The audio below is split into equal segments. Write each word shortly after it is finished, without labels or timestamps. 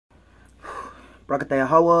Brakatah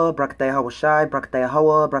Yahweh, Brakatah Yahweh Shai, Brakatah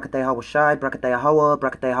Yahweh, Brakatah Yahweh Shai, Brakatah Yahweh,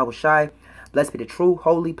 Brakatah Yahweh Shai. Blessed be the true,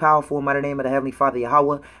 holy, powerful, and mighty name of the Heavenly Father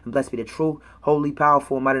Yahweh. And blessed be the true, holy,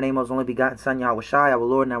 powerful, and mighty name of His only begotten Son Yahweh Shai, our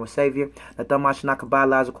Lord and our Savior. Let the Mashnakabah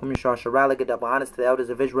Laza Kumishar Sharala get double honors to the elders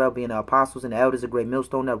of Israel, being the apostles and the elders of great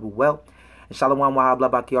millstone that rule well. And Shalom Wahab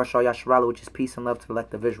Labakiyar Shal Yasharala, which is peace and love to the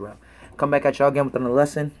elect of Israel. Come back at y'all again with another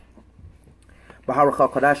lesson.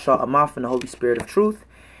 Baharakal Kodash Shal Amaf and the Holy Spirit of Truth.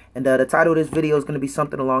 And the title of this video is going to be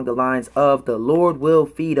something along the lines of the Lord will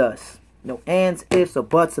feed us. No ands, ifs, or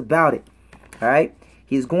buts about it. Alright?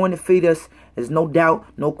 He's going to feed us. There's no doubt,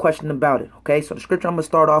 no question about it. Okay? So the scripture I'm going to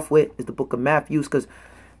start off with is the book of Matthew. Because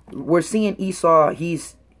we're seeing Esau,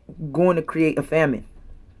 he's going to create a famine.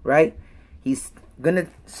 Right? He's going to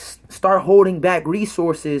start holding back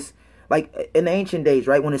resources like in the ancient days.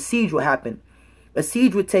 Right? When a siege would happen. A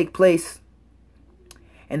siege would take place.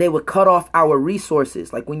 And they would cut off our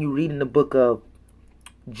resources. Like when you read in the book of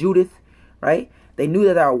Judith, right? They knew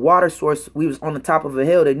that our water source, we was on the top of a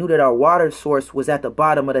hill. They knew that our water source was at the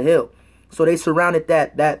bottom of the hill. So they surrounded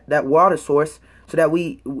that water source so that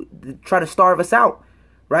we try to starve us out,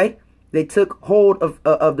 right? They took hold of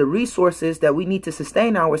the resources that we need to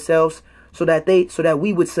sustain ourselves so that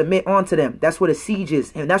we would submit onto them. That's what a siege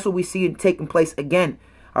is. And that's what we see taking place again,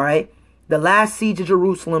 all right? The last siege of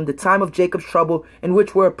Jerusalem, the time of Jacob's trouble, in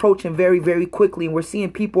which we're approaching very, very quickly. And we're seeing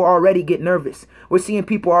people already get nervous. We're seeing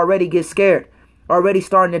people already get scared. Already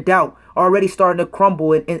starting to doubt. Already starting to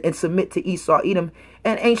crumble and submit to Esau, Edom.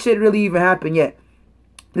 And ain't shit really even happened yet.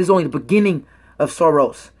 This is only the beginning of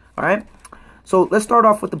sorrows. Alright? So let's start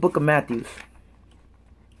off with the book of Matthew.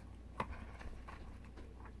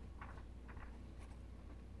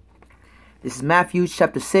 This is Matthew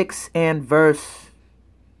chapter 6 and verse...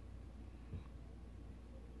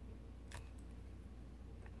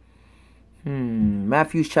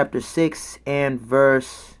 Matthew chapter 6 and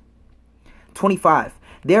verse 25.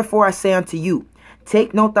 Therefore I say unto you,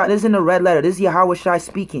 take no thought. This is in the red letter. This is Yahweh Shai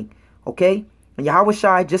speaking. Okay? And Yahweh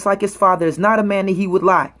Shai, just like his father, is not a man that he would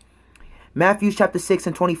lie. Matthew chapter 6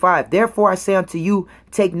 and 25. Therefore I say unto you,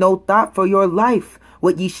 take no thought for your life,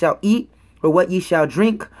 what ye shall eat, or what ye shall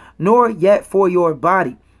drink, nor yet for your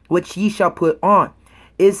body, which ye shall put on.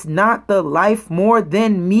 Is not the life more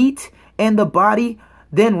than meat, and the body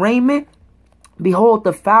than raiment? Behold,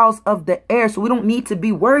 the fowls of the air. So we don't need to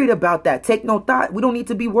be worried about that. Take no thought. We don't need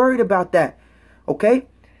to be worried about that. Okay?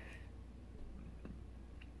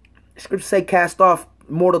 Scripture say cast off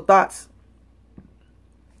mortal thoughts.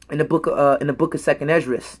 In the book of 2nd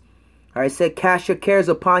Esdras. All right, it said cast your cares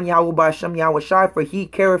upon Yahweh B'Hashem Yahweh Shai, for he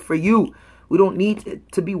careth for you. We don't need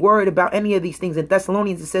to be worried about any of these things. In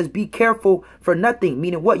Thessalonians it says be careful for nothing.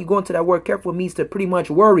 Meaning what? You go into that word careful means to pretty much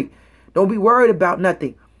worry. Don't be worried about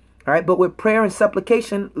nothing. All right, but with prayer and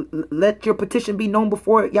supplication, let your petition be known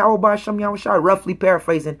before Yahweh B'Hashem Yahweh Shai. Roughly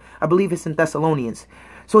paraphrasing, I believe it's in Thessalonians.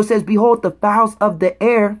 So it says, behold, the fowls of the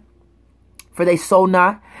air, for they sow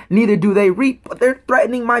not, neither do they reap. But they're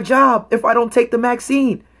threatening my job if I don't take the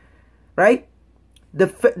vaccine. Right?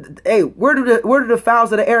 Hey, where do the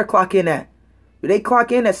fowls of the air clock in at? Do they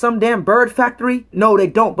clock in at some damn bird factory? No, they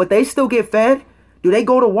don't. But they still get fed. Do they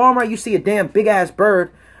go to Walmart? You see a damn big ass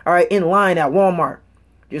bird, all right, in line at Walmart.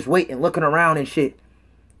 Just waiting, looking around and shit.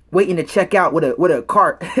 Waiting to check out with a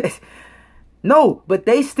cart. No, but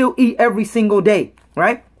they still eat every single day,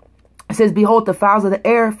 right? It says, behold, the fowls of the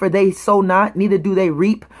air, for they sow not, neither do they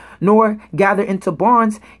reap, nor gather into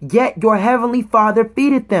barns, yet your heavenly Father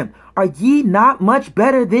feedeth them. Are ye not much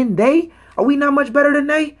better than they? Are we not much better than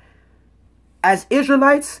they? As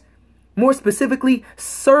Israelites, more specifically,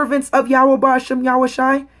 servants of Yahweh B'Hashem Yahweh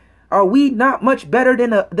Shai, are we not much better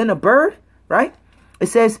than a bird, right? It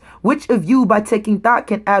says, which of you by taking thought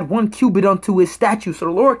can add 1 cubit unto his statue? So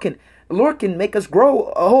the Lord can make us grow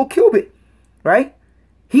a whole cubit, right?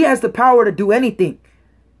 He has the power to do anything.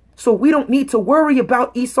 So we don't need to worry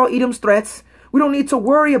about Esau Edom's threats. We don't need to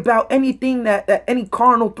worry about anything that any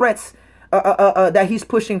carnal threats that he's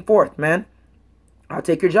pushing forth, man. I'll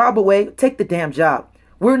take your job away. Take the damn job.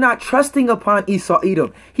 We're not trusting upon Esau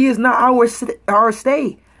Edom. He is not our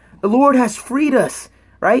stay. The Lord has freed us,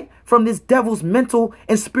 right, from this devil's mental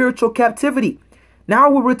and spiritual captivity. Now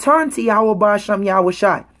we'll return to Yahweh B'Hashem Yahweh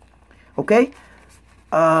Shai. Okay?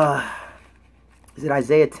 Is it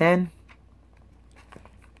Isaiah 10?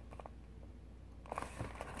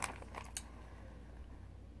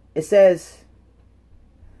 It says,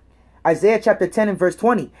 Isaiah chapter 10 and verse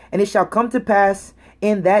 20. And it shall come to pass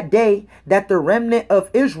in that day that the remnant of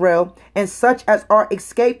Israel and such as are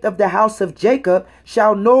escaped of the house of Jacob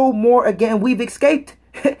shall no more again. We've escaped.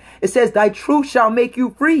 It says, thy truth shall make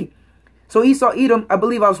you free. So Esau Edom, I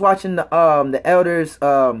believe I was watching the elders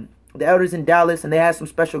in Dallas, and they had some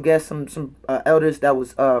special guests, some elders that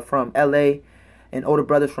was from LA, and older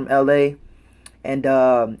brothers from LA, and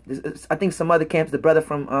I think some other camps. The brother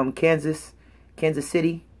from Kansas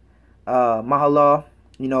City, Mahala.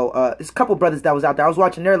 You know, there's a couple brothers that was out there. I was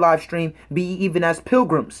watching their live stream, be even as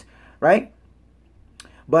pilgrims, right?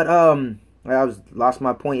 But I lost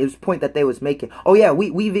my point. It was the point that they was making. Oh yeah,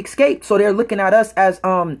 we've escaped. So they're looking at us as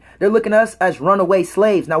runaway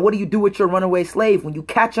slaves. Now, what do you do with your runaway slave? When you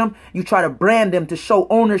catch them, you try to brand them to show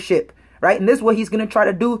ownership, right? And this is what he's gonna try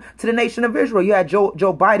to do to the nation of Israel. You had Joe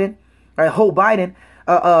Biden, right? Biden,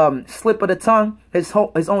 slip of the tongue. His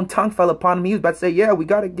own tongue fell upon him. He was about to say, yeah, we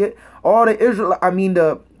gotta get all the Israel. I mean,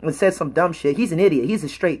 and said some dumb shit. He's an idiot. He's a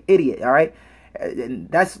straight idiot. All right, and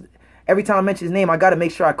that's. Every time I mention his name, I got to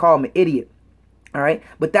make sure I call him an idiot. All right.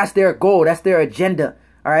 But that's their goal. That's their agenda.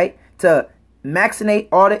 All right. To vaccinate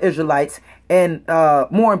all the Israelites. And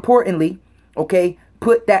more importantly, okay,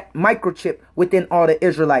 put that microchip within all the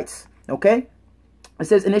Israelites. Okay. It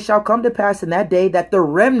says, and it shall come to pass in that day that the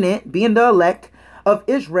remnant, being the elect of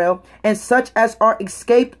Israel, and such as are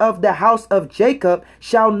escaped of the house of Jacob,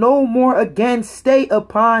 shall no more again stay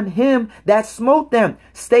upon him that smote them.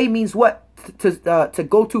 Stay means what? To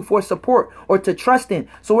go to for support or to trust in.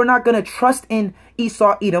 So we're not going to trust in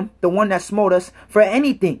Esau Edom, the one that smote us, for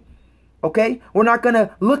anything. Okay, we're not going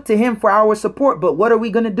to look to him for our support. But what are we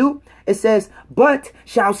going to do? It says, but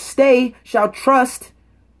shall stay, shall trust,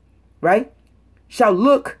 right? Shall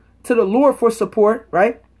look to the Lord for support,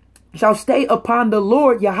 right? Shall stay upon the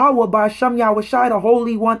Lord Yahweh by Shem Yahushai, the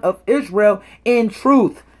Holy One of Israel, in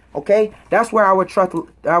truth. Okay, that's where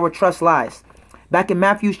our trust lies. Back in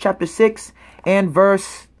Matthew chapter 6 and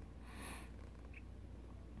verse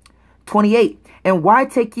 28. And why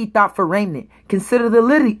take ye thought for raiment? Consider the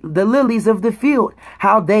lilies of the field,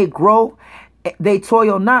 how they grow. They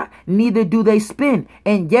toil not, neither do they spin.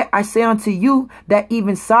 And yet I say unto you that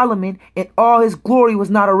even Solomon in all his glory was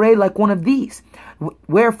not arrayed like one of these.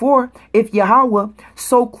 Wherefore, if Yahweh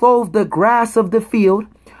so clothe the grass of the field,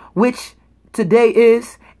 which today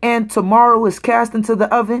is, and tomorrow is cast into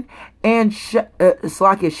the oven, and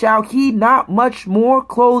shall he not much more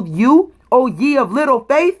clothe you, O ye of little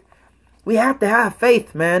faith? We have to have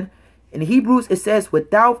faith, man. In Hebrews, it says,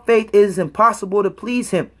 without faith it is impossible to please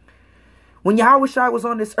him. When Yahushua was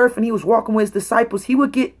on this earth and he was walking with his disciples, he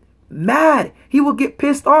would get mad. He would get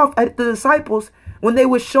pissed off at the disciples when they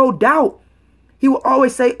would show doubt. He would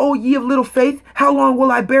always say, O ye of little faith, how long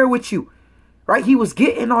will I bear with you? Right? He was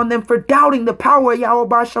getting on them for doubting the power of Yahweh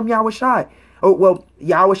B'Shem Yahushai. Oh, well,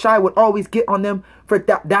 Yahushai would always get on them for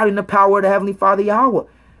doubting the power of the Heavenly Father Yahweh.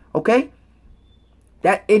 Okay?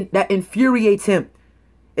 That infuriates him.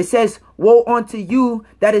 It says, woe unto you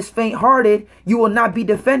that is faint-hearted, you will not be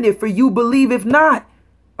defended, for you believe if not.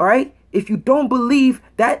 All right? If you don't believe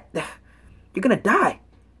that, you're going to die.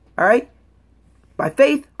 All right? By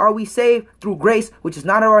faith are we saved through grace, which is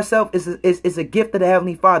not of ourselves, is a gift of the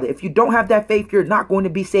Heavenly Father. If you don't have that faith, you're not going to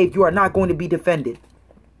be saved. You are not going to be defended.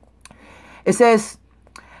 It says,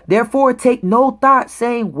 therefore take no thought,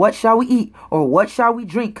 saying, what shall we eat? Or what shall we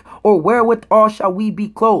drink? Or wherewithal shall we be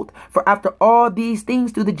clothed? For after all these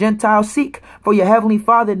things do the Gentiles seek. For your Heavenly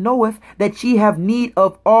Father knoweth that ye have need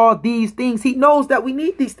of all these things. He knows that we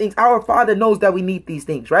need these things. Our Father knows that we need these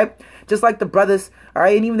things, right? Just like the brothers, all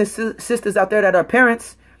right, and even the sisters out there that are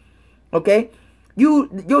parents, okay?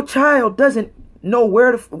 Your child doesn't know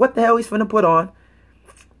what the hell he's finna put on,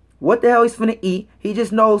 what the hell he's finna eat. He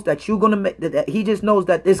just knows that you're gonna make that. He just knows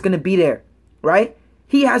that it's gonna be there, right?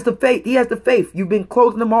 He has the faith. He has the faith. You've been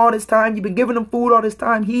clothing him all this time. You've been giving him food all this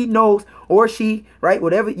time. He knows, or she, right?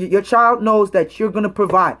 Whatever, your child knows that you're gonna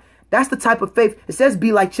provide. That's the type of faith. It says,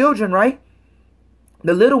 be like children, right?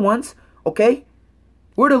 The little ones, okay?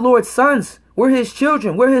 We're the Lord's sons. We're his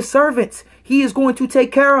children. We're his servants. He is going to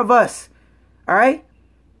take care of us, all right?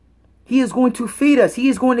 He is going to feed us. He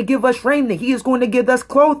is going to give us raiment. He is going to give us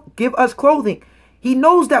clothing. He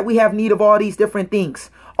knows that we have need of all these different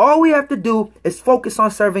things. All we have to do is focus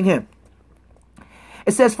on serving him.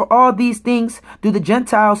 It says, for all these things do the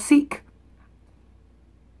Gentiles seek.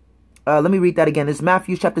 Let me read that again. This is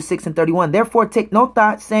Matthew chapter 6 and 31. Therefore take no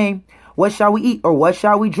thought, saying, what shall we eat? Or what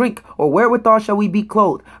shall we drink? Or wherewithal shall we be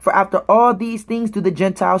clothed? For after all these things do the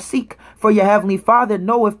Gentiles seek. For your Heavenly Father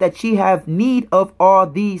knoweth that ye have need of all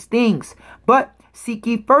these things. But seek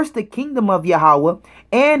ye first the kingdom of Yahweh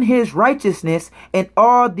and his righteousness, and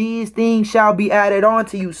all these things shall be added on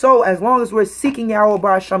to you. So as long as we're seeking Yahweh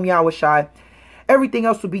B'Shem Yahushai, everything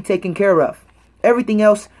else will be taken care of. Everything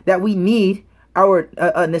else that we need, our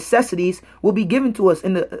necessities will be given to us.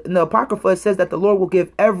 In the Apocrypha, it says that the Lord will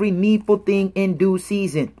give every needful thing in due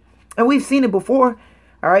season. And we've seen it before.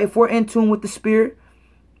 All right. If we're in tune with the Spirit,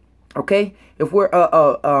 okay, if we're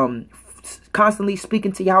constantly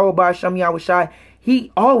speaking to Yahweh Ba'ashem Yahweh Shai,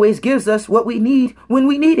 he always gives us what we need when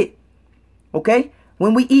we need it. Okay.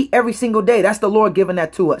 When we eat every single day, that's the Lord giving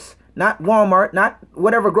that to us. Not Walmart, not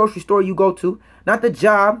whatever grocery store you go to, not the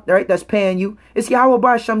job, right, that's paying you. It's Yahweh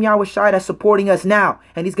Ba'ashem Yahweh Shai that's supporting us now.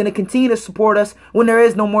 And he's going to continue to support us when there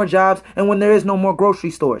is no more jobs and when there is no more grocery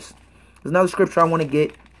stores. There's another scripture I want to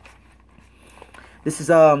get. This is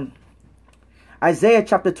Isaiah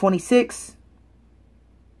chapter 26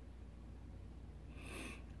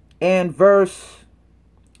 and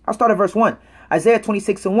I'll start at verse 1. Isaiah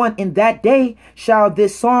 26:1. In that day shall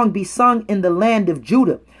this song be sung in the land of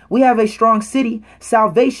Judah. We have a strong city.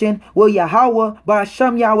 Salvation will Yahweh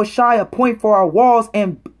Ba'ashem Yahweh Shai appoint for our walls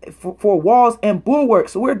and for walls and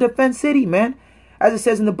bulwarks. So we're a defense city, man. As it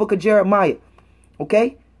says in the book of Jeremiah.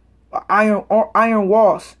 Okay? Iron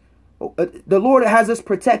walls. The Lord has us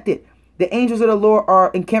protected. The angels of the Lord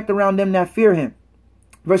are encamped around them that fear him.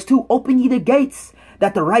 Verse 2. Open ye the gates,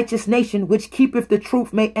 that the righteous nation which keepeth the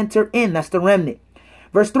truth may enter in. That's the remnant.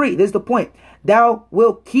 Verse 3. This is the point. Thou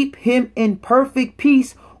wilt keep him in perfect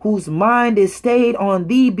peace, whose mind is stayed on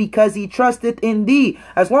thee, because he trusteth in thee.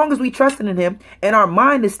 As long as we trusted in him and our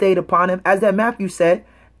mind is stayed upon him, as that Matthew said,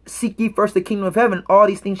 seek ye first the kingdom of heaven, all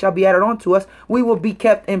these things shall be added unto us. We will be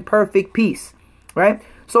kept in perfect peace. Right?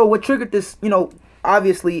 So what triggered this,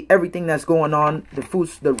 obviously everything that's going on,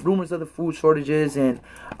 the rumors of the food shortages and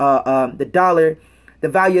the dollar, the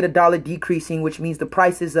value of the dollar decreasing, which means the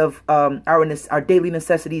prices of our daily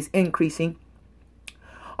necessities increasing.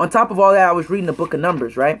 On top of all that, I was reading the book of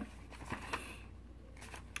Numbers, right?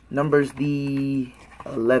 Numbers, the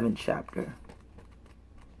 11th chapter.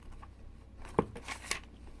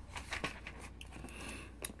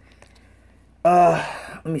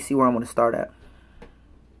 Let me see where I want to start at.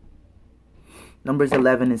 Numbers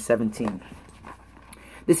 11 and 17.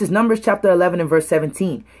 This is Numbers chapter 11 and verse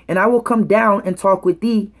 17. And I will come down and talk with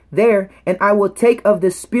thee there, and I will take of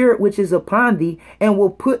the spirit which is upon thee, and will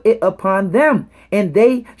put it upon them. And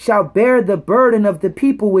they shall bear the burden of the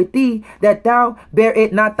people with thee, that thou bear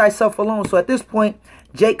it not thyself alone. So at this point,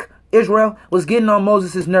 Israel was getting on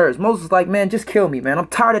Moses' nerves. Moses was like, man, just kill me, man. I'm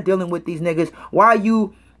tired of dealing with these niggas. Why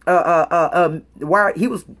you,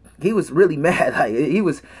 he was really mad. Like, he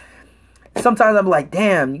was, sometimes I'm like,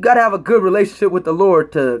 damn, you got to have a good relationship with the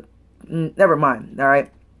Lord to, never mind. All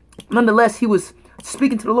right. Nonetheless, he was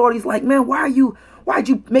speaking to the Lord. He's like, man, why'd you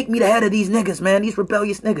make me the head of these niggas, man? These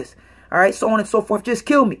rebellious niggas. All right, so on and so forth. Just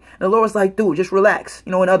kill me. And the Lord was like, dude, just relax.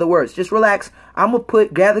 In other words, just relax. I'm going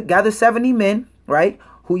to gather 70 men, right,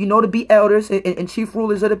 who to be elders and chief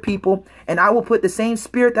rulers of the people. And I will put the same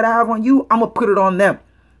spirit that I have on you, I'm going to put it on them,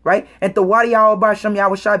 right? And the Wadi Yahweh Ba'ashem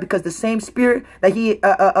Yahweh Shai, because the same spirit that he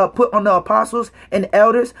put on the apostles and the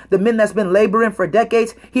elders, the men that's been laboring for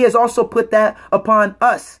decades, he has also put that upon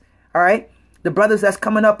us, all right? The brothers that's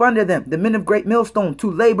coming up under them, the men of great millstone,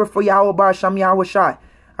 to labor for Yahweh Ba'ashem Yahweh Shai,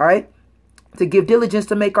 all right? To give diligence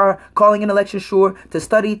to make our calling and election sure, to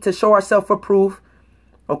study, to show ourselves approved,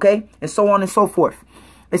 okay? And so on and so forth.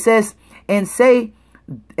 It says, and say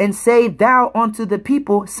thou unto the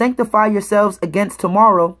people, sanctify yourselves against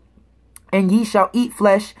tomorrow, and ye shall eat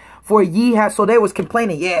flesh, for ye have... So they was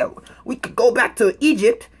complaining, yeah, we could go back to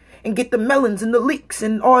Egypt and get the melons and the leeks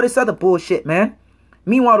and all this other bullshit, man.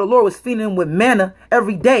 Meanwhile, the Lord was feeding them with manna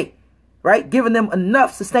every day. Right? Giving them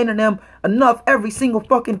enough, sustaining them enough every single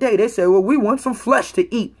fucking day. They said, well, we want some flesh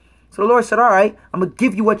to eat. So the Lord said, all right, I'm going to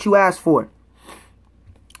give you what you asked for.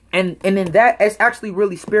 And in that, it's actually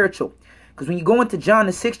really spiritual. Because when you go into John,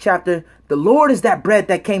 the 6th chapter, the Lord is that bread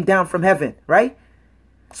that came down from heaven, right?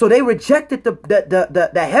 So they rejected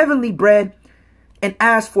the heavenly bread and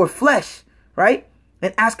asked for flesh, right?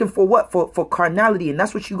 And asking for what? For carnality. And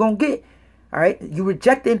that's what you're going to get. All right, you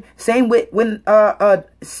rejected. Same with when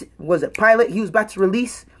was it Pilate? He was about to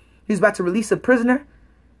release a prisoner.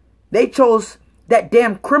 They chose that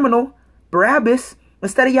damn criminal Barabbas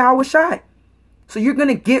instead of Yahweh Shai. So you're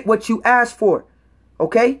gonna get what you asked for.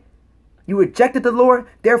 Okay, you rejected the Lord,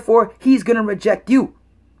 therefore He's gonna reject you,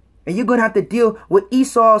 and you're gonna have to deal with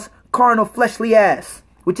Esau's carnal, fleshly ass,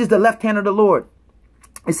 which is the left hand of the Lord.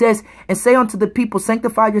 It says, and say unto the people,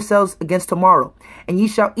 sanctify yourselves against tomorrow, and ye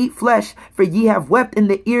shall eat flesh, for ye have wept in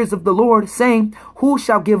the ears of the Lord, saying, who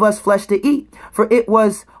shall give us flesh to eat? For it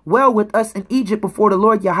was well with us in Egypt before the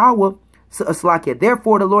Lord Yahweh.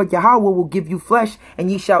 Therefore the Lord Yahweh will give you flesh,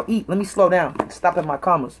 and ye shall eat. Let me slow down. Stop at my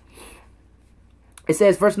commas. It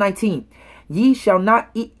says, verse 19, ye shall not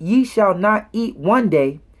eat 1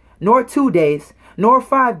 day, nor 2 days, nor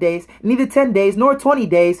 5 days, neither 10 days, nor 20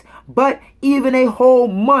 days, but even a whole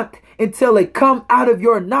month, until it come out of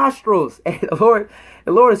your nostrils. And the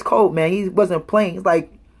Lord is cold, man. He wasn't playing.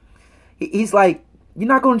 He's like, you're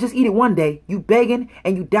not going to just eat it 1 day. You begging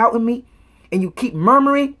and you doubting me and you keep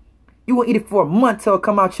murmuring. You will eat it for a month till it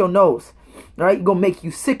come out your nose. All right. You're going to make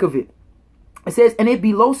you sick of it. It says, and it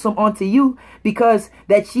be loathsome unto you, because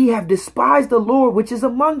that ye have despised the Lord which is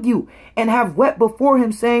among you, and have wept before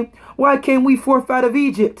him, saying, why came we forth out of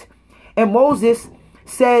Egypt? And Moses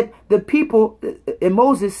said, the people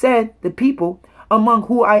among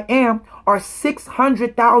who I am are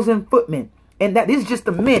 600,000 footmen. And that is just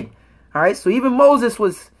the men. All right. So even Moses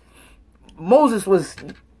was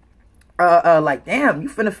like, damn, you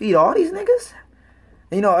finna feed all these niggas?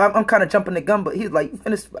 You know, I'm kind of jumping the gun, but he's like,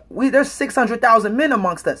 there's 600,000 men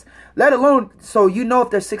amongst us, let alone, so you know, if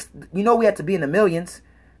there's we have to be in the millions,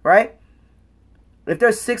 right? If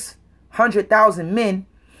there's 600,000 men,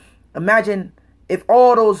 imagine if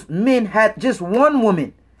all those men had just one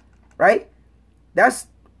woman, right? That's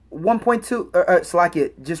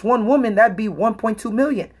 1.2, just one woman, that'd be 1.2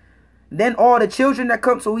 million. Then all the children that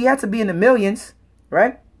come, so we had to be in the millions,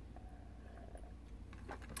 right?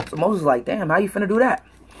 So Moses is like, damn, how you finna do that?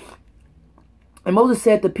 And Moses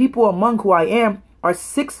said, the people among who I am are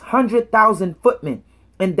 600,000 footmen.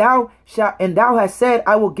 And thou hast said,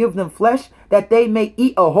 I will give them flesh, that they may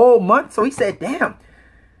eat a whole month. So he said, damn,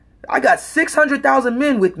 I got 600,000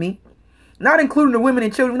 men with me, not including the women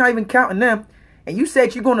and children, not even counting them. And you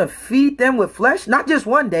said you're going to feed them with flesh, not just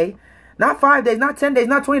 1 day, not 5 days, not 10 days,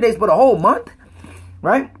 not 20 days, but a whole month,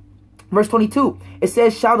 right? Verse 22, it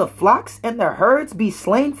says, shall the flocks and the herds be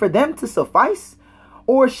slain for them to suffice?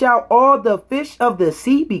 Or shall all the fish of the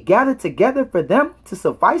sea be gathered together for them to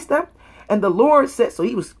suffice them? And the Lord said, so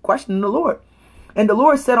he was questioning the Lord. And the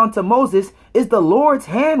Lord said unto Moses, is the Lord's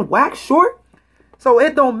hand waxed short? So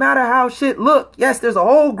it don't matter how shit look. Yes, there's a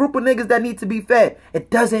whole group of niggas that need to be fed. It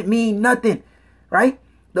doesn't mean nothing, right?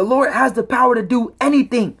 The Lord has the power to do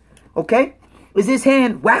anything, okay? Is his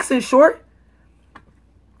hand waxing short?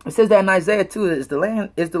 It says that in Isaiah 2, is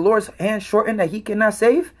the Lord's hand shortened that he cannot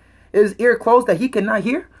save? Is his ear closed that he cannot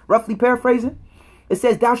hear? Roughly paraphrasing. It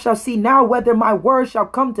says, thou shalt see now whether my word shall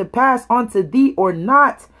come to pass unto thee or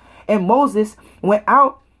not. And Moses went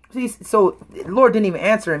out. So the Lord didn't even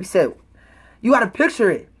answer him. He said, you got to picture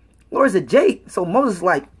it. Lord's a Jake. So Moses is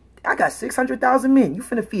like, I got 600,000 men. You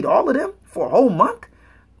finna feed all of them for a whole month?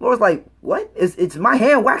 Lord's like, what? It's my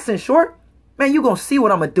hand waxing short? Man, you going to see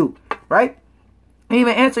what I'm going to do, right? He didn't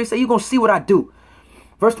even answer. He said, you're going to see what I do.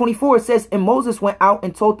 Verse 24, it says, and Moses went out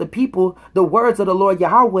and told the people the words of the Lord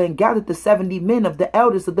Yahweh, and gathered the 70 men of the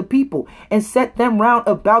elders of the people, and set them round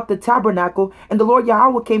about the tabernacle. And the Lord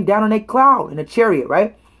Yahweh came down in a cloud, in a chariot,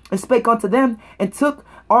 right? And spake unto them, and took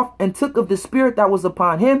of the spirit that was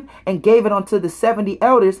upon him, and gave it unto the 70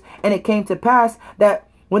 elders. And it came to pass that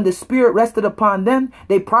when the spirit rested upon them,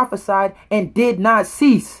 they prophesied and did not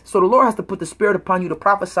cease. So the Lord has to put the spirit upon you to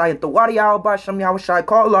prophesy. And call Yahweh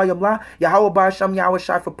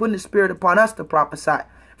for putting the spirit upon us to prophesy,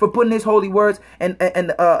 for putting his holy words and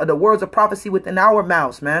the words of prophecy within our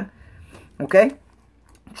mouths, man. Okay?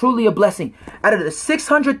 Truly a blessing. Out of the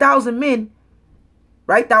 600,000 men,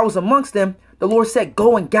 right, that was amongst them, the Lord said,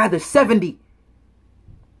 go and gather 70.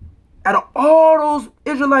 Out of all those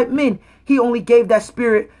Israelite men, he only gave that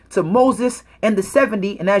spirit to Moses and the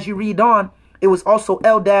 70. And as you read on, it was also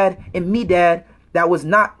Eldad and Medad that was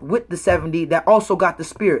not with the 70 that also got the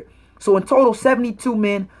spirit. So in total, 72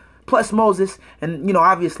 men plus Moses and, you know,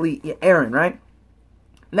 obviously Aaron, right?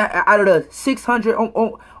 Now, out of the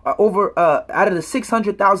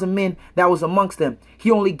 600,000 men that was amongst them,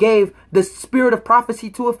 he only gave the spirit of prophecy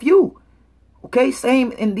to a few. Okay,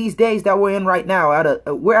 same in these days that we're in right now.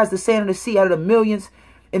 Whereas the sand of the sea, out of the millions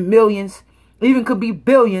and millions, even could be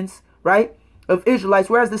billions, right, of Israelites,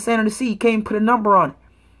 whereas the sand of the sea, he can't put a number on it.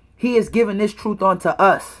 He has given this truth unto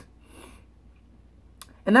us.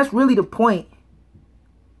 And that's really the point.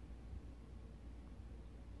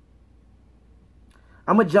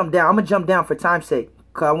 I'm going to jump down for time's sake,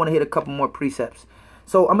 because I want to hit a couple more precepts.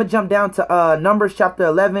 So I'm going to jump down to Numbers chapter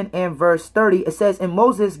 11 and verse 30. It says, and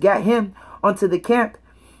Moses gat him unto the camp,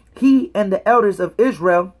 he and the elders of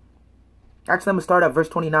Israel. Actually, I'm going to start at verse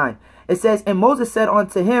 29. It says, and Moses said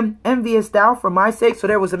unto him, enviest thou for my sake? So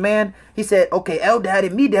there was a man, he said, okay, Eldad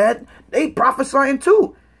and Medad, they prophesying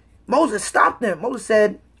too. Moses stopped them. Moses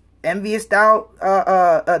said, enviest thou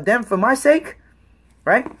them for my sake?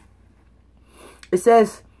 Right? It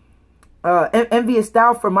says, enviest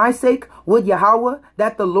thou for my sake? Would Yahweh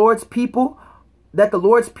that the Lord's people that the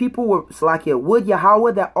Lord's people were, Salakia, would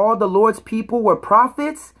Yahweh that all the Lord's people were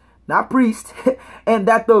prophets, not priests, and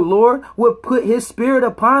that the Lord would put his spirit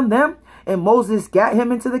upon them. And Moses gat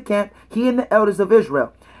him into the camp, he and the elders of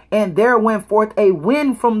Israel. And there went forth a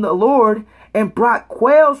wind from the Lord, and brought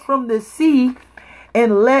quails from the sea,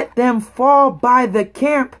 and let them fall by the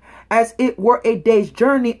camp, as it were a day's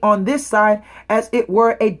journey on this side, as it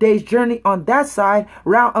were a day's journey on that side,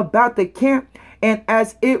 round about the camp, and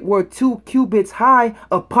as it were 2 cubits high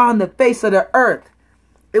upon the face of the earth.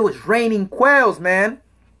 It was raining quails, man.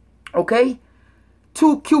 Okay?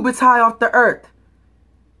 2 cubits high off the earth.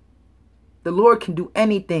 The Lord can do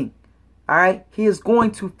anything. All right? He is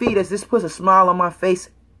going to feed us. This puts a smile on my face,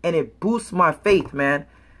 and it boosts my faith, man.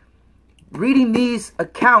 Reading these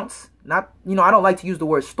accounts, not, you know, I don't like to use the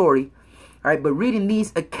word story, all right, but reading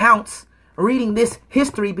these accounts, reading this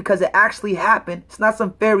history because it actually happened, it's not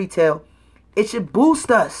some fairy tale, it should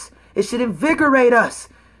boost us. It should invigorate us.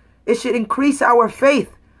 It should increase our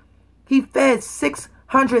faith. He fed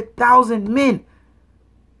 600,000 men,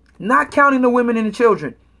 not counting the women and the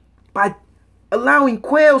children, by allowing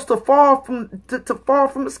quails to fall from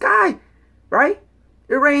the sky, right?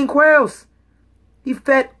 It rained quails. He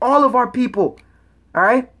fed all of our people, all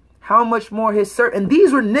right? How much more his servant? And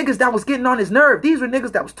these were niggas that was getting on his nerve. These were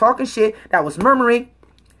niggas that was talking shit, that was murmuring.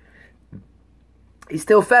 He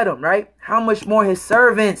still fed them, right? How much more his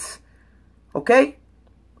servants, okay?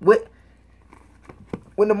 When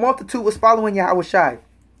the multitude was following Yahushua,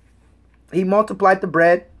 he multiplied the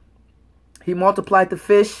bread. He multiplied the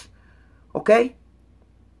fish, okay?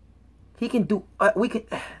 He can do, we can,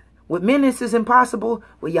 with men this is impossible.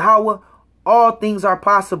 With Yahweh, all things are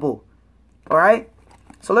possible, all right?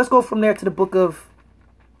 So let's go from there to the book of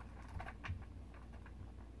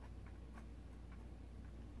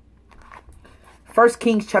First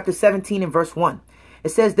Kings chapter 17 and verse 1. It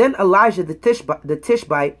says, Then Elijah the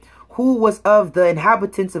Tishbite, who was of the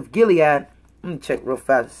inhabitants of Gilead. Let me check real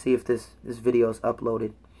fast to see if this video is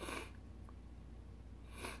uploaded.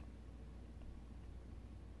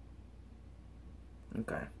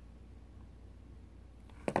 Okay.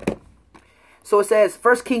 So it says,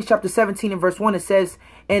 1 Kings chapter 17 and verse 1, it says,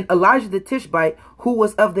 And Elijah the Tishbite, who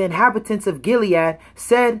was of the inhabitants of Gilead,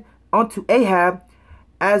 said unto Ahab,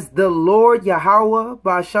 As the Lord Yahweh,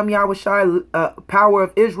 Ba'asham Yahushai, power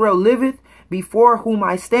of Israel, liveth, before whom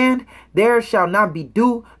I stand, there shall not be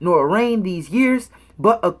dew nor rain these years,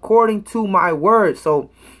 but according to my word.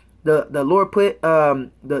 So the Lord put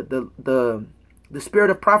the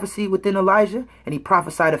spirit of prophecy within Elijah, and he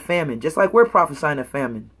prophesied a famine, just like we're prophesying a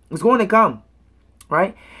famine. It's going to come.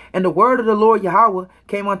 Right? And the word of the Lord Yahweh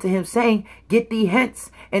came unto him, saying, Get thee hence,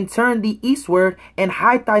 and turn thee eastward, and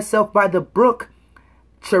hide thyself by the brook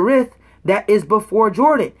Cherith, that is before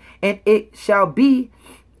Jordan. And it shall be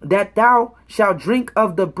that thou shalt drink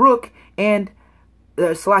of the brook, and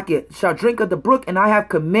shall drink of the brook, and I have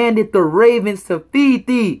commanded the ravens to feed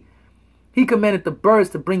thee. He commanded the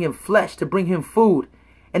birds to bring him flesh, to bring him food.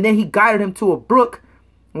 And then he guided him to a brook.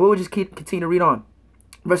 And we'll just continue to read on.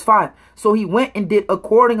 Verse 5, So he went and did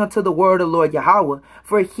according unto the word of the Lord Yahweh,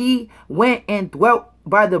 for he went and dwelt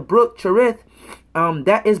by the brook Cherith,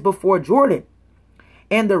 that is before Jordan.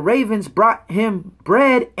 And the ravens brought him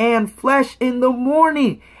bread and flesh in the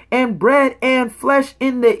morning, and bread and flesh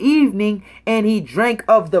in the evening, and he drank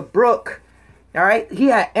of the brook. All right, he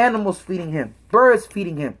had animals feeding him, birds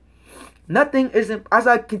feeding him. Nothing isn't, as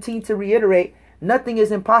I continue to reiterate, nothing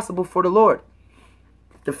is impossible for the Lord.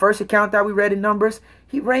 The first account that we read in Numbers,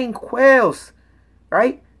 he rained quails,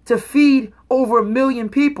 right? To feed over 1 million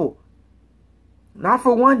people. Not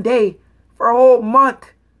for one day, for a whole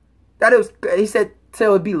month. That it was, he said,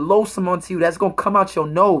 till it be loathsome unto you. That's going to come out your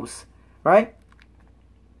nose, right?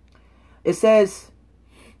 It says,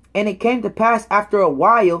 And it came to pass after a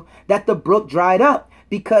while that the brook dried up,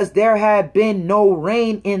 because there had been no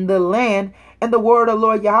rain in the land. And the word of the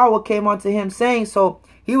Lord Yahweh came unto him, saying, so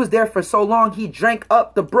he was there for so long, he drank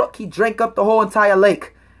up the brook. He drank up the whole entire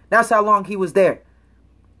lake. That's how long he was there.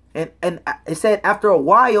 And it said after a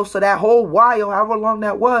while, so that whole while, however long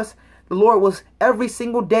that was, the Lord was every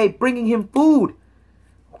single day bringing him food.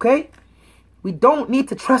 Okay? We don't need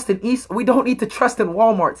to trust in We don't need to trust in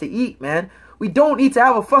Walmart to eat, man. We don't need to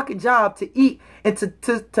have a fucking job to eat and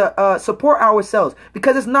to support ourselves.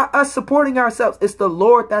 Because it's not us supporting ourselves. It's the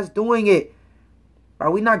Lord that's doing it.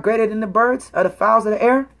 Are we not greater than the birds or the fowls of the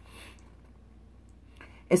air?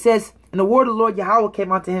 It says, And the word of the Lord Yahweh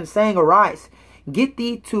came unto him, saying, Arise, get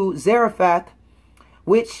thee to Zarephath,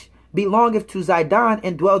 which belongeth to Zidon,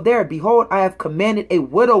 and dwell there. Behold, I have commanded a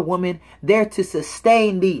widow woman there to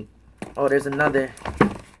sustain thee. Oh, there's another.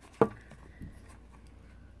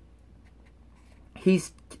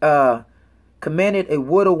 He's commanded a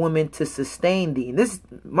widow woman to sustain thee. And this,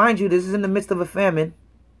 mind you, this is in the midst of a famine.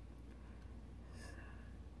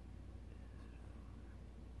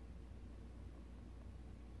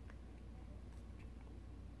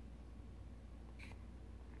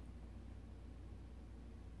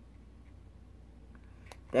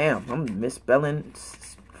 Damn, I'm misspelling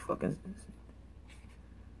fucking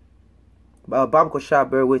Baba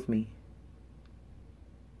Koshab, bear with me.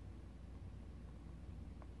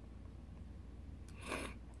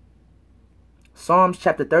 Psalms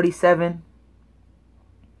chapter 37.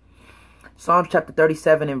 Psalms chapter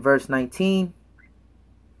 37 and verse 19.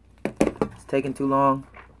 It's taking too long.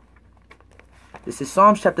 This is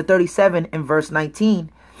Psalms chapter 37 and verse 19.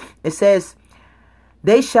 It says,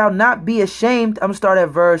 they shall not be ashamed. I'm going to start at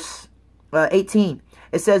verse 18.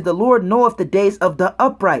 It says, the Lord knoweth the days of the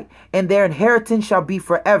upright, and their inheritance shall be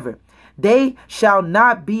forever. They shall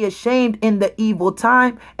not be ashamed in the evil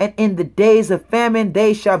time, and in the days of famine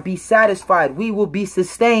they shall be satisfied. We will be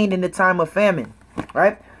sustained in the time of famine.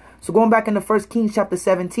 Right? So going back into 1 Kings chapter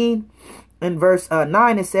 17, in verse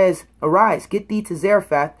 9, it says, arise, get thee to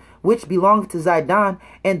Zarephath, which belongeth to Zidon,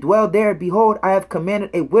 and dwell there. Behold, I have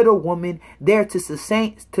commanded a widow woman there to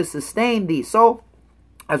sustain thee. So,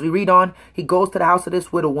 as we read on, he goes to the house of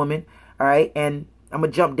this widow woman. All right, and I'm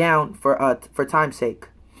gonna jump down for time's sake.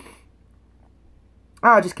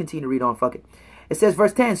 I'll just continue to read on. Fuck it. It says,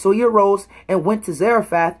 verse 10, so he arose and went to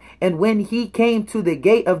Zarephath, and when he came to the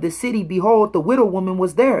gate of the city, behold, the widow woman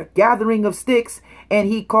was there, gathering of sticks, and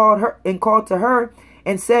he called to her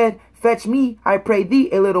and said, fetch me, I pray thee,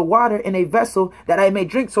 a little water in a vessel that I may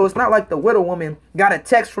drink. So it's not like the widow woman got a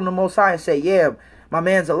text from the Most High and say, yeah, my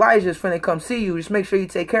man's Elijah's finna come see you. Just make sure you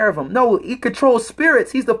take care of him. No, he controls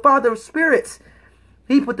spirits. He's the father of spirits.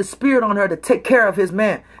 He put the spirit on her to take care of his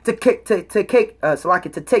man, to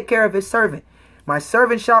take care of his servant. My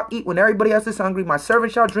servant shall eat when everybody else is hungry. My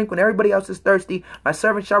servant shall drink when everybody else is thirsty. My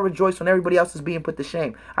servant shall rejoice when everybody else is being put to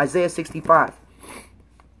shame. Isaiah 65.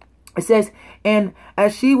 It says, and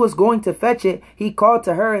as she was going to fetch it, he called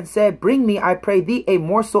to her and said, bring me, I pray thee, a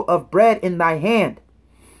morsel of bread in thy hand.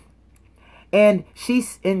 And she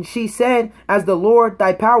said, as the Lord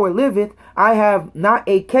thy power liveth, I have not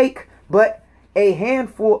a cake, but a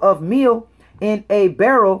handful of meal in a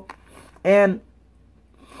barrel, and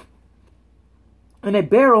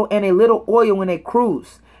a little oil in a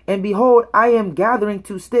cruse. And behold, I am gathering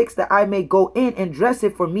 2 sticks that I may go in and dress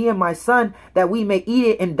it for me and my son, that we may eat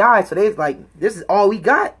it and die. So they're like, this is all we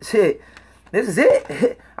got. Shit, this is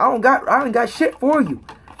it. I ain't got shit for you.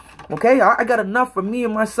 Okay, I got enough for me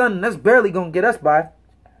and my son, and that's barely gonna get us by.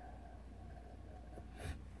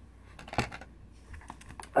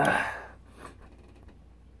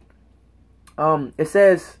 It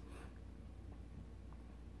says,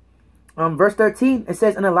 verse 13, it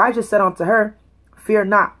says, and Elijah said unto her, fear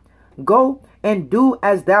not, go and do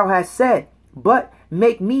as thou hast said, but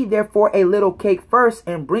make me therefore a little cake first,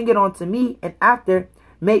 and bring it unto me, and after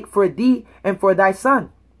make for thee and for thy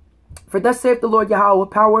son. For thus saith the Lord Yahweh,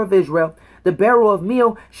 power of Israel, the barrel of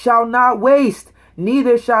meal shall not waste,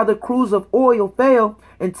 neither shall the cruse of oil fail,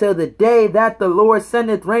 until the day that the Lord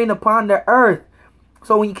sendeth rain upon the earth.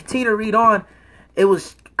 So when you continue to read on, it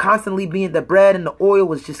was constantly being, the bread and the oil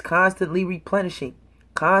was just constantly replenishing.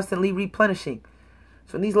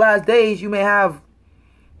 So in these last days, you may have,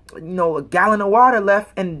 a gallon of water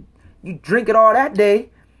left, and you drink it all that day,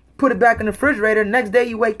 put it back in the refrigerator. Next day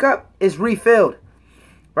you wake up, it's refilled,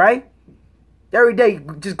 right? Every day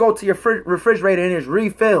you just go to your refrigerator and it's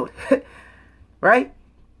refilled, right?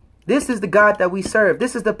 This is the God that we serve.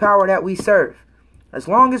 This is the power that we serve. As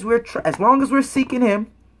long as we're seeking Him,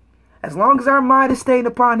 as long as our mind is staying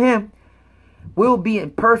upon Him, we'll be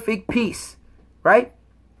in perfect peace, right?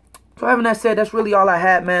 So having that said, that's really all I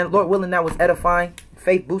had, man. Lord willing, that was edifying,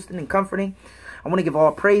 faith boosting, and comforting. I want to give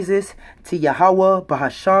all praises to Yahweh,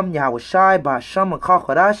 Bahasham, Yahweh Shai, Bahasham, and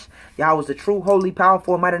Kachodash. Yahweh is the true, holy,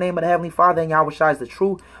 powerful, and mighty name of the Heavenly Father, and Yahweh Shai is the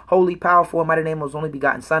true, holy, powerful, and mighty name of His only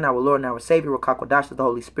begotten Son, our Lord and our Savior. Kachodash is the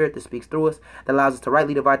Holy Spirit that speaks through us, that allows us to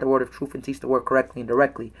rightly divide the word of truth and teach the word correctly and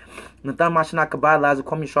directly. Nathan Mashiach Kabad, Lazu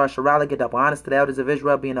Kom Yishar Sharala, get up honest to the elders of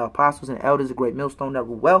Israel, being the apostles and elders, a great millstone that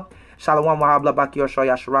rule well. Shalom Wahabla Bakir Shar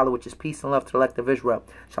Yasharala, which is peace and love to the elect of Israel.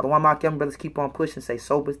 Shalom Akim, brothers, keep on pushing, stay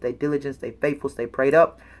sober, stay diligent, stay faithful, stay prayed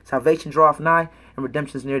up. Salvation draweth nigh, and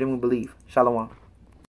redemption is near them who believe. Shalom.